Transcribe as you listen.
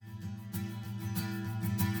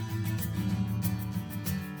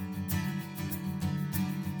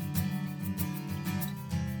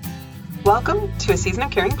Welcome to a Season of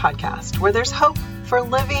Caring podcast, where there's hope for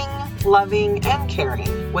living, loving, and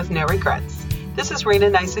caring with no regrets. This is Rayna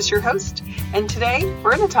Neises, your host, and today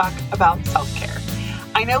we're going to talk about self-care.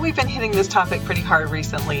 I know we've been hitting this topic pretty hard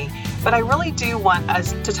recently, but I really do want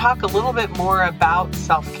us to talk a little bit more about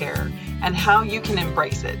self-care and how you can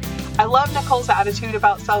embrace it. I love Nicole's attitude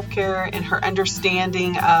about self-care and her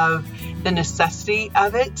understanding of the necessity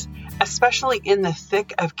of it, especially in the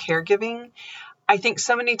thick of caregiving. I think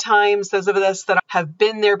so many times those of us that have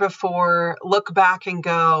been there before look back and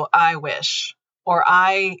go, I wish, or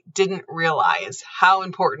I didn't realize how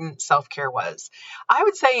important self-care was. I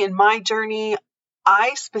would say in my journey,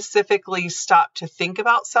 I specifically stopped to think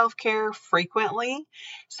about self-care frequently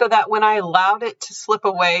so that when I allowed it to slip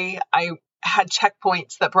away, I had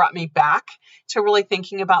checkpoints that brought me back to really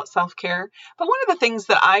thinking about self-care. But one of the things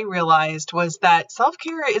that I realized was that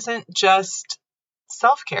self-care isn't just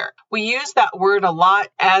self-care. We use that word a lot.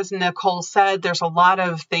 As Nicole said, there's a lot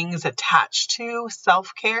of things attached to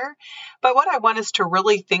self-care. But what I want us to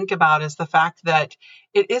really think about is the fact that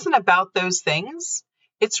it isn't about those things.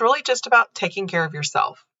 It's really just about taking care of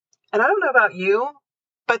yourself. And I don't know about you,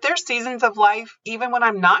 but there's seasons of life, even when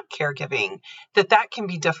I'm not caregiving, that can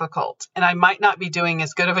be difficult. And I might not be doing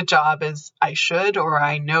as good of a job as I should, or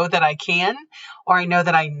I know that I can, or I know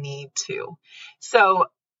that I need to. So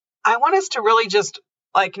I want us to really just,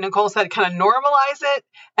 like Nicole said, kind of normalize it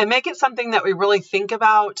and make it something that we really think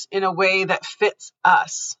about in a way that fits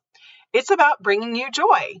us. It's about bringing you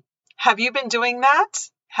joy. Have you been doing that?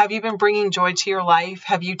 Have you been bringing joy to your life?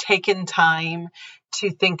 Have you taken time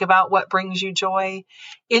to think about what brings you joy?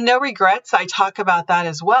 In No Regrets, I talk about that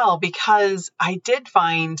as well, because I did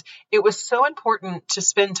find it was so important to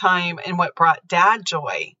spend time in what brought Dad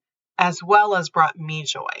joy as well as brought me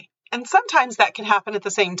joy. And sometimes that can happen at the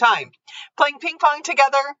same time. Playing ping pong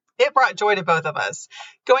together, it brought joy to both of us.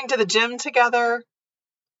 Going to the gym together,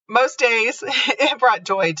 most days, it brought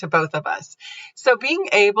joy to both of us. So being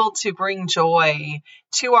able to bring joy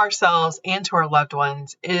to ourselves and to our loved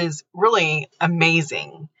ones is really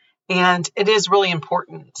amazing. And it is really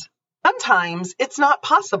important. Sometimes it's not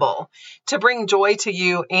possible to bring joy to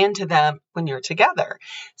you and to them when you're together.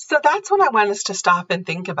 So that's what I want us to stop and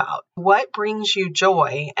think about. What brings you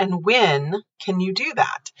joy and when can you do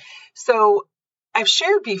that? So I've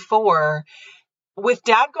shared before, with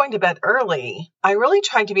Dad going to bed early, I really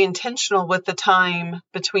tried to be intentional with the time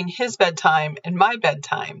between his bedtime and my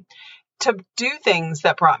bedtime to do things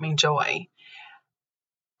that brought me joy.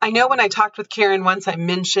 I know when I talked with Karen once, I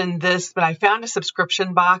mentioned this, but I found a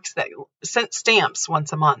subscription box that sent stamps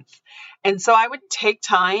once a month. And so I would take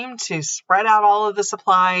time to spread out all of the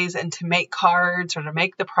supplies and to make cards or to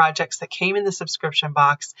make the projects that came in the subscription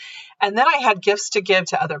box. And then I had gifts to give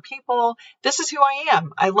to other people. This is who I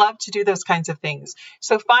am. I love to do those kinds of things.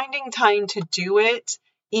 So finding time to do it,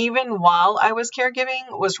 even while I was caregiving,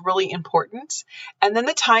 was really important. And then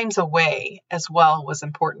the times away as well was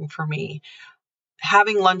important for me.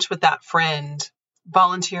 Having lunch with that friend,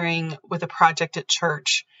 volunteering with a project at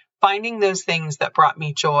church, finding those things that brought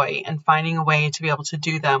me joy and finding a way to be able to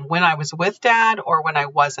do them when I was with Dad or when I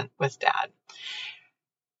wasn't with Dad.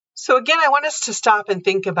 So again, I want us to stop and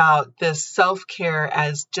think about this self-care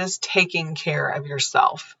as just taking care of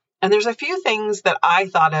yourself. And there's a few things that I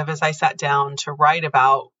thought of as I sat down to write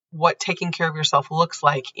about what taking care of yourself looks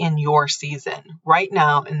like in your season, right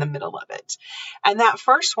now in the middle of it. And that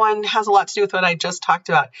first one has a lot to do with what I just talked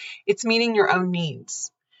about. It's meeting your own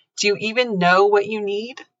needs. Do you even know what you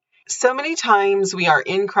need? So many times we are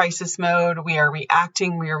in crisis mode, we are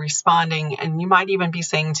reacting, we are responding, and you might even be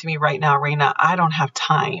saying to me right now, Rayna, I don't have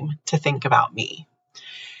time to think about me.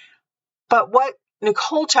 But what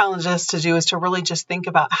Nicole challenged us to do is to really just think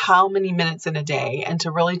about how many minutes in a day and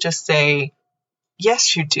to really just say,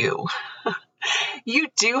 yes, you do. You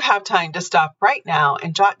do have time to stop right now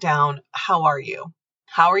and jot down, how are you?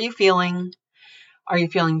 How are you feeling? Are you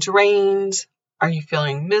feeling drained? Are you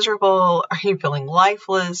feeling miserable? Are you feeling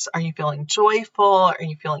lifeless? Are you feeling joyful? Are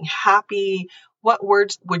you feeling happy? What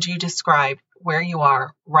words would you describe where you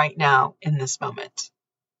are right now in this moment?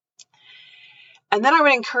 And then I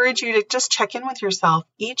would encourage you to just check in with yourself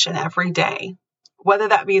each and every day, whether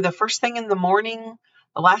that be the first thing in the morning,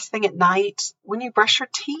 the last thing at night, when you brush your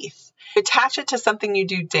teeth. Attach it to something you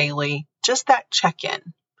do daily, just that check-in.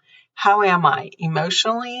 How am I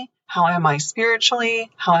emotionally? How am I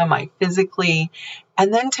spiritually? How am I physically?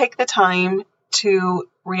 And then take the time to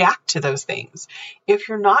react to those things. If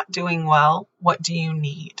you're not doing well, what do you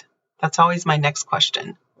need? That's always my next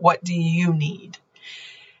question. What do you need?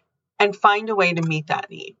 And find a way to meet that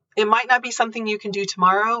need. It might not be something you can do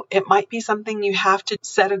tomorrow. It might be something you have to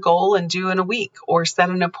set a goal and do in a week, or set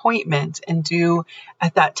an appointment and do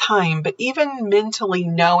at that time. But even mentally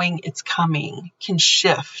knowing it's coming can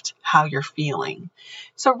shift how you're feeling.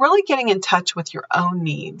 So really getting in touch with your own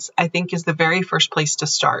needs, I think, is the very first place to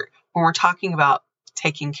start when we're talking about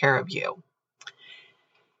taking care of you.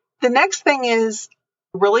 The next thing is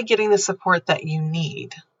really getting the support that you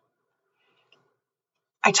need.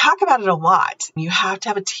 I talk about it a lot. You have to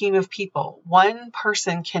have a team of people. One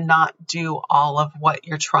person cannot do all of what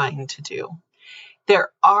you're trying to do. There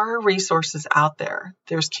are resources out there.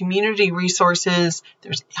 There's community resources,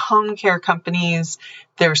 there's home care companies,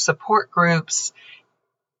 there's support groups.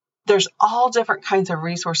 There's all different kinds of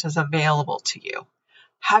resources available to you.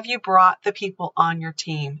 Have you brought the people on your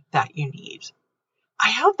team that you need?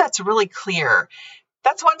 I hope that's really clear.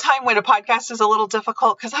 That's one time when a podcast is a little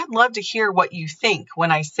difficult, because I'd love to hear what you think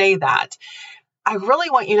when I say that. I really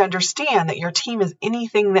want you to understand that your team is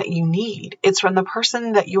anything that you need. It's from the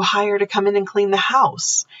person that you hire to come in and clean the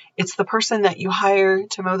house. It's the person that you hire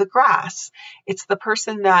to mow the grass. It's the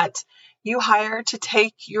person that you hire to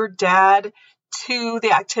take your dad to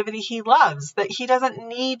the activity he loves that he doesn't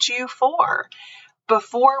need you for.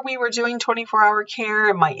 Before we were doing 24-hour care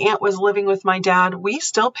and my aunt was living with my dad, we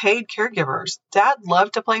still paid caregivers. Dad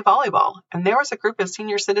loved to play volleyball, and there was a group of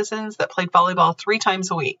senior citizens that played volleyball 3 times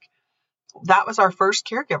a week. That was our first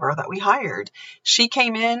caregiver that we hired. She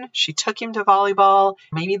came in, she took him to volleyball.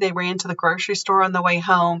 Maybe they ran to the grocery store on the way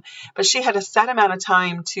home, but she had a set amount of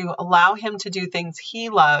time to allow him to do things he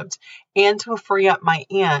loved and to free up my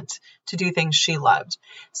aunt to do things she loved.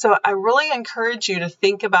 So I really encourage you to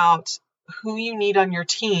think about who you need on your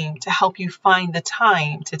team to help you find the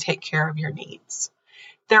time to take care of your needs.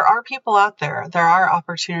 There are people out there, there are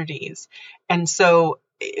opportunities. And so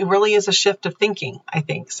it really is a shift of thinking, I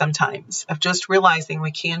think, sometimes, of just realizing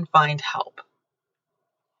we can find help.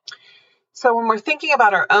 So when we're thinking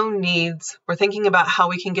about our own needs, we're thinking about how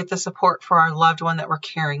we can get the support for our loved one that we're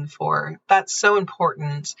caring for. That's so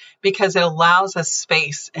important because it allows us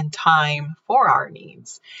space and time for our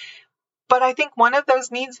needs. But I think one of those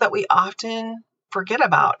needs that we often forget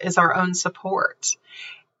about is our own support.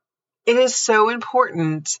 It is so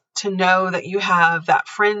important to know that you have that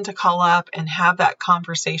friend to call up and have that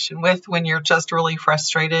conversation with when you're just really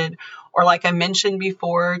frustrated. Or like I mentioned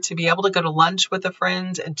before, to be able to go to lunch with a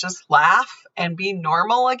friend and just laugh and be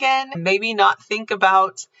normal again. And maybe not think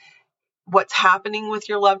about what's happening with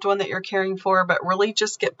your loved one that you're caring for, but really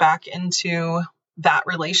just get back into that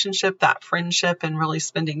relationship, that friendship, and really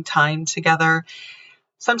spending time together.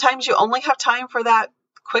 Sometimes you only have time for that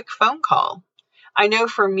quick phone call. I know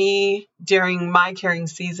for me, during my caring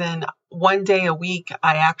season, one day a week,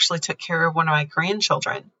 I actually took care of one of my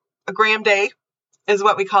grandchildren. A gram day is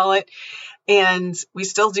what we call it. And we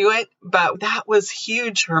still do it, but that was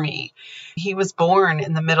huge for me. He was born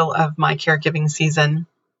in the middle of my caregiving season.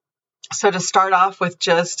 So to start off with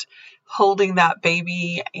just holding that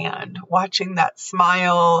baby and watching that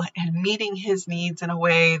smile and meeting his needs in a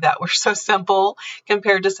way that were so simple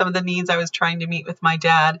compared to some of the needs I was trying to meet with my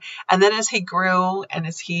dad. And then as he grew and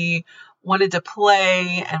as he wanted to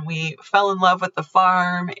play and we fell in love with the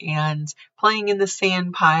farm and playing in the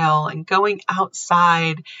sand pile and going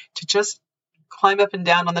outside to just climb up and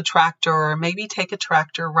down on the tractor or maybe take a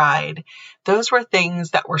tractor ride. Those were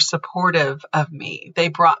things that were supportive of me. They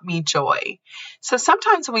brought me joy. So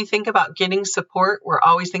sometimes when we think about getting support, we're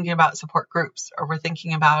always thinking about support groups, or we're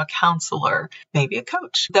thinking about a counselor, maybe a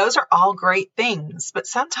coach. Those are all great things, but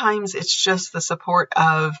sometimes it's just the support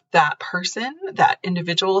of that person, that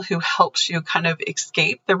individual who helps you kind of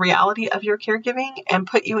escape the reality of your caregiving and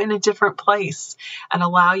put you in a different place and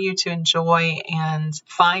allow you to enjoy and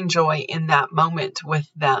find joy in that moment with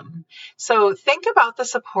them. So think about the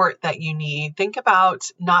support that you need. Think about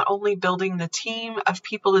not only building the team of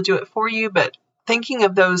people to do it for you, but thinking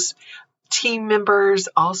of those team members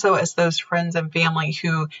also as those friends and family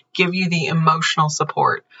who give you the emotional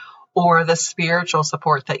support or the spiritual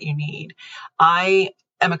support that you need. I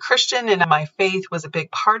am a Christian and my faith was a big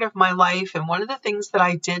part of my life. And one of the things that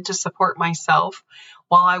I did to support myself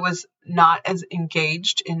while I was not as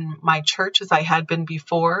engaged in my church as I had been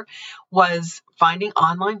before was finding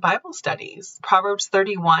online Bible studies. Proverbs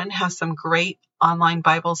 31 has some great online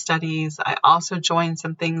Bible studies. I also joined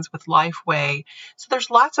some things with Lifeway. So there's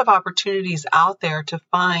lots of opportunities out there to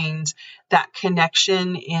find that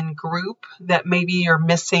connection in group that maybe you're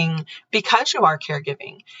missing because you are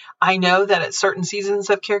caregiving. I know that at certain seasons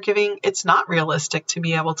of caregiving, it's not realistic to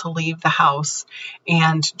be able to leave the house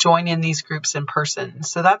and join in these groups in person.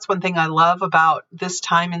 friends. So that's one thing I love about this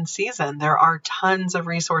time and season. There are tons of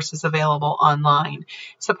resources available online.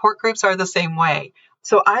 Support groups are the same way.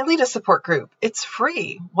 So I lead a support group. It's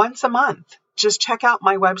free once a month. Just check out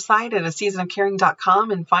my website at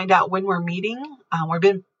aseasonofcaring.com and find out when we're meeting. We've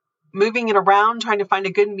been moving it around, trying to find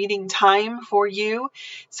a good meeting time for you.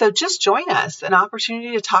 So just join us, an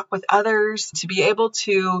opportunity to talk with others, to be able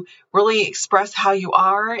to really express how you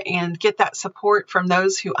are and get that support from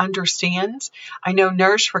those who understand. I know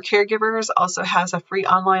Nourish for Caregivers also has a free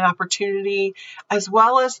online opportunity, as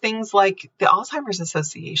well as things like the Alzheimer's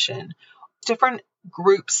Association. Different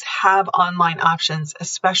groups have online options,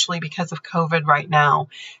 especially because of COVID right now.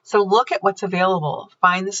 So look at what's available.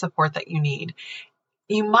 Find the support that you need.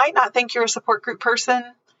 You might not think you're a support group person,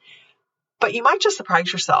 but you might just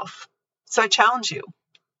surprise yourself. So I challenge you,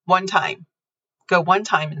 one time. Go one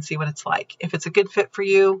time and see what it's like. If it's a good fit for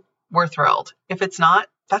you, we're thrilled. If it's not,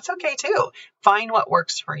 that's okay too. Find what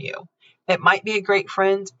works for you. It might be a great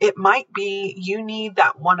friend. It might be you need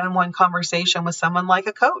that one-on-one conversation with someone like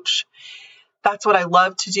a coach. That's what I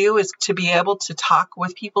love to do, is to be able to talk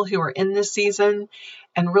with people who are in this season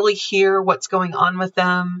and really hear what's going on with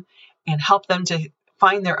them and help them to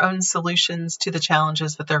find their own solutions to the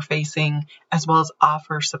challenges that they're facing, as well as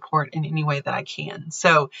offer support in any way that I can.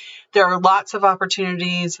 So there are lots of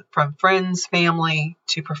opportunities from friends, family,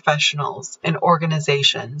 to professionals and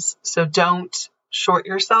organizations. So don't short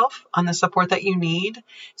yourself on the support that you need,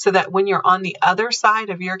 so that when you're on the other side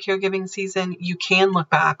of your caregiving season, you can look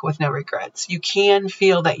back with no regrets. You can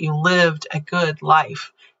feel that you lived a good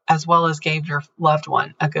life, as well as gave your loved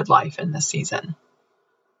one a good life in this season.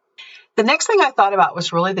 The next thing I thought about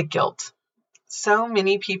was really the guilt. So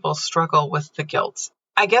many people struggle with the guilt.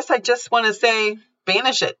 I guess I just want to say,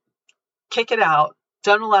 banish it, kick it out.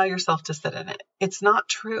 Don't allow yourself to sit in it. It's not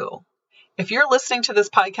true. If you're listening to this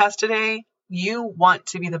podcast today, you want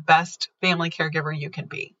to be the best family caregiver you can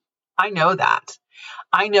be. I know that.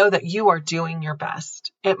 I know that you are doing your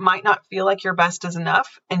best. It might not feel like your best is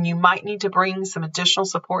enough, and you might need to bring some additional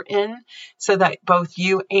support in so that both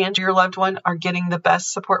you and your loved one are getting the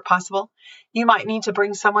best support possible. You might need to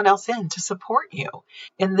bring someone else in to support you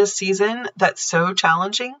in this season that's so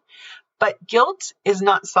challenging, but guilt is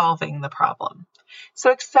not solving the problem.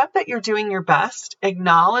 So accept that you're doing your best,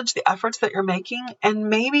 acknowledge the efforts that you're making, and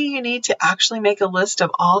maybe you need to actually make a list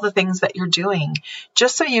of all the things that you're doing,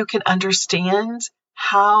 just so you can understand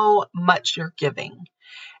how much you're giving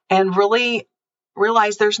and really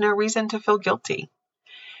realize there's no reason to feel guilty.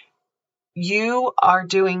 You are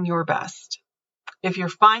doing your best. If you're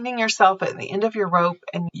finding yourself at the end of your rope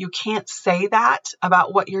and you can't say that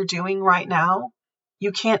about what you're doing right now,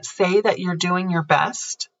 you can't say that you're doing your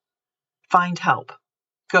best, find help.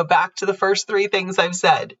 Go back to the first three things I've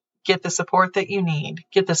said. Get the support that you need.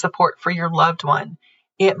 Get the support for your loved one.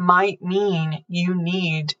 It might mean you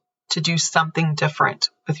need to do something different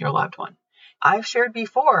with your loved one. I've shared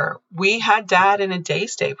before, we had Dad in a day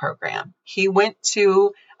stay program. He went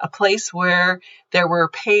to a place where there were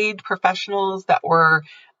paid professionals that were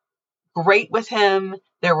great with him.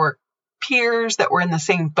 There were peers that were in the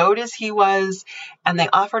same boat as he was, and they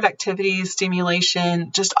offered activities,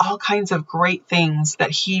 stimulation, just all kinds of great things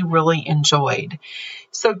that he really enjoyed.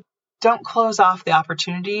 So don't close off the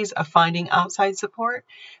opportunities of finding outside support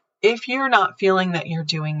if you're not feeling that you're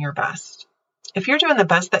doing your best. If you're doing the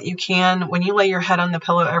best that you can, when you lay your head on the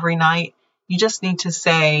pillow every night, you just need to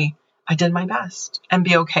say, I did my best, and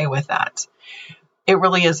be okay with that. It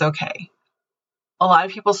really is okay. A lot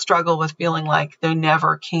of people struggle with feeling like they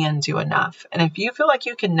never can do enough. And if you feel like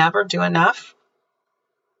you can never do enough,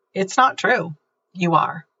 it's not true. You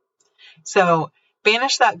are. So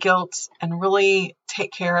banish that guilt and really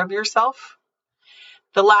take care of yourself.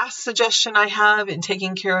 The last suggestion I have in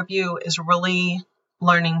taking care of you is really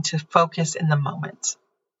learning to focus in the moment.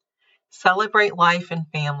 Celebrate life and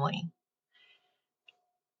family.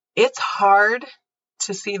 It's hard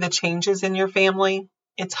to see the changes in your family.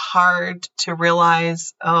 It's hard to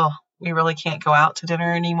realize, oh, we really can't go out to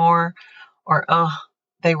dinner anymore, or, oh,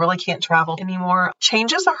 they really can't travel anymore.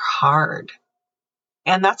 Changes are hard,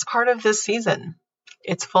 and that's part of this season.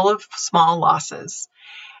 It's full of small losses,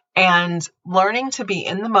 and learning to be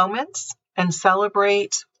in the moment and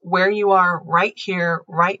celebrate where you are right here,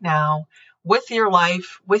 right now, with your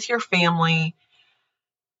life, with your family,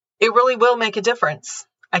 it really will make a difference.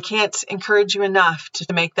 I can't encourage you enough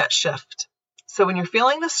to make that shift. So when you're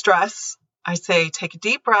feeling the stress, I say take a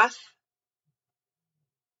deep breath,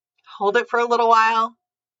 hold it for a little while,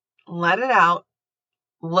 let it out,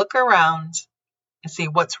 look around, and see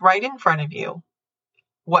what's right in front of you.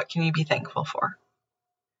 What can you be thankful for?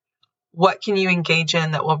 What can you engage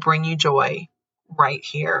in that will bring you joy right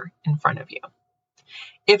here in front of you.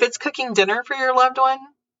 If it's cooking dinner for your loved one,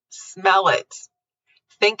 smell it.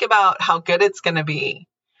 Think about how good it's going to be.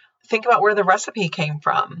 Think about where the recipe came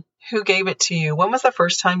from. Who gave it to you? When was the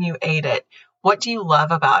first time you ate it? What do you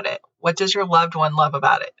love about it? What does your loved one love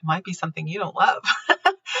about it? It might be something you don't love.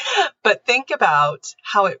 But think about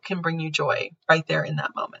how it can bring you joy right there in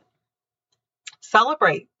that moment.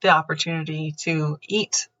 Celebrate the opportunity to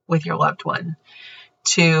eat with your loved one,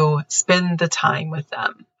 to spend the time with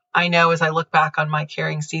them. I know as I look back on my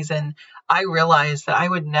caring season, I realized that I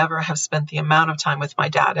would never have spent the amount of time with my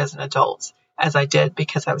dad as an adult as I did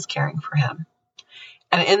because I was caring for him.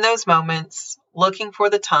 And in those moments, looking for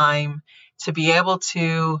the time to be able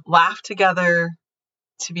to laugh together,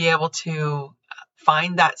 to be able to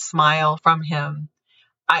find that smile from him,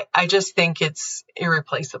 I just think it's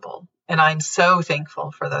irreplaceable. And I'm so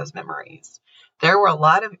thankful for those memories. There were a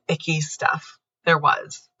lot of icky stuff. There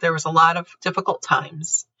was a lot of difficult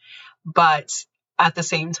times, but at the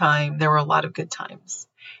same time, there were a lot of good times.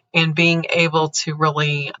 And being able to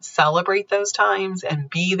really celebrate those times and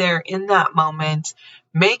be there in that moment,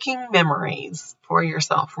 making memories for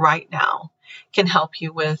yourself right now can help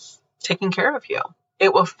you with taking care of you.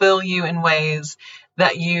 It will fill you in ways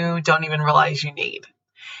that you don't even realize you need.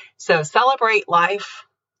 So celebrate life.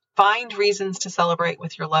 Find reasons to celebrate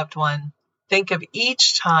with your loved one. Think of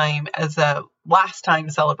each time as a last time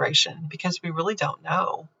celebration because we really don't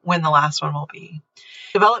know when the last one will be.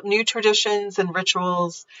 Develop new traditions and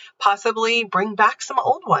rituals, possibly bring back some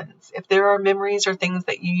old ones. If there are memories or things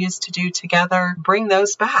that you used to do together, bring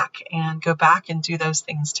those back and go back and do those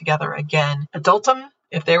things together again. Adult them.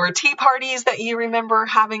 If there were tea parties that you remember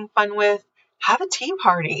having fun with, have a tea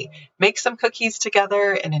party. Make some cookies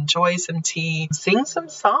together and enjoy some tea. Sing some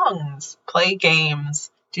songs, play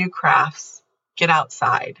games, do crafts, get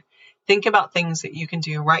outside. Think about things that you can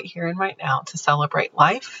do right here and right now to celebrate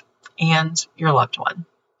life and your loved one.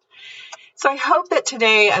 So I hope that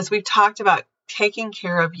today, as we've talked about taking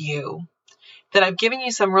care of you, that I've given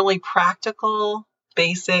you some really practical,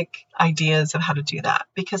 basic ideas of how to do that.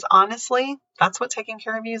 Because honestly, that's what taking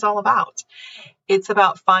care of you is all about. It's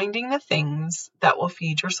about finding the things that will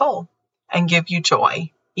feed your soul and give you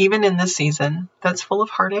joy, even in this season that's full of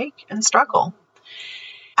heartache and struggle.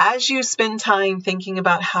 As you spend time thinking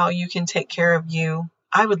about how you can take care of you,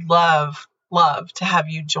 I would love to have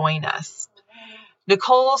you join us.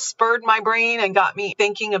 Nicole spurred my brain and got me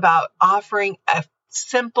thinking about offering a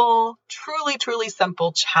simple, truly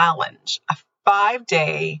simple challenge, a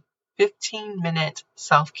 5-day, 15-minute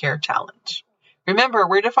self-care challenge. Remember,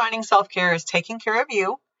 we're defining self-care as taking care of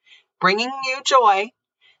you, bringing you joy.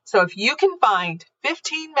 So if you can find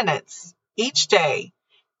 15 minutes each day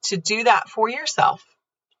to do that for yourself,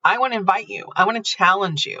 I want to invite you. I want to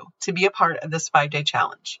challenge you to be a part of this 5-day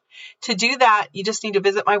challenge. To do that, you just need to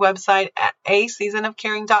visit my website at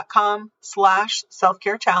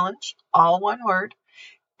aseasonofcaring.com/self-care challenge, all one word.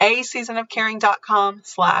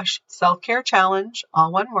 aseasonofcaring.com/self-care challenge,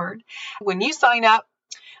 all one word. When you sign up,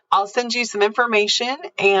 I'll send you some information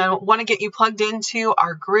and want to get you plugged into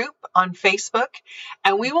our group on Facebook.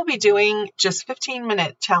 And we will be doing just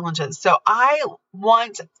 15-minute challenges. So I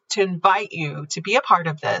want to invite you to be a part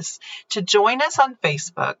of this, to join us on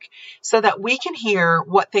Facebook so that we can hear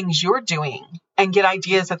what things you're doing and get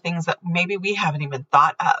ideas of things that maybe we haven't even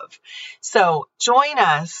thought of. So join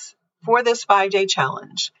us for this 5-day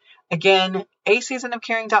challenge. Again,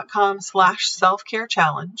 aseasonofcaring.com/self-care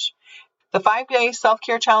challenge. The 5-day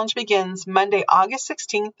self-care challenge begins Monday, August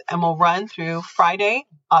 16th, and will run through Friday,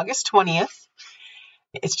 August 20th.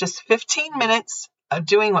 It's just 15 minutes of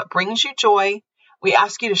doing what brings you joy. We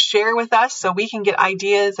ask you to share with us so we can get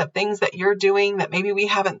ideas of things that you're doing that maybe we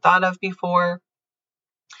haven't thought of before.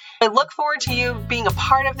 I look forward to you being a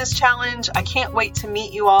part of this challenge. I can't wait to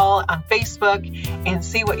meet you all on Facebook and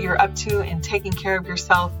see what you're up to in taking care of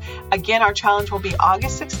yourself. Again, our challenge will be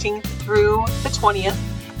August 16th through the 20th.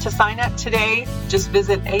 To sign up today, just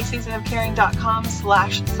visit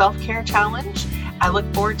aseasonofcaring.com/self-care challenge. I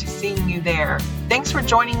look forward to seeing you there. Thanks for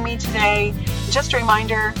joining me today. Just a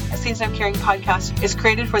reminder, A Season of Caring podcast is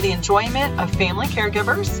created for the enjoyment of family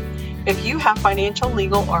caregivers. If you have financial,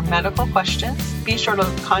 legal, or medical questions, be sure to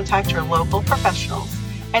contact your local professionals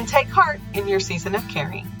and take heart in your season of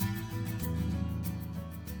caring.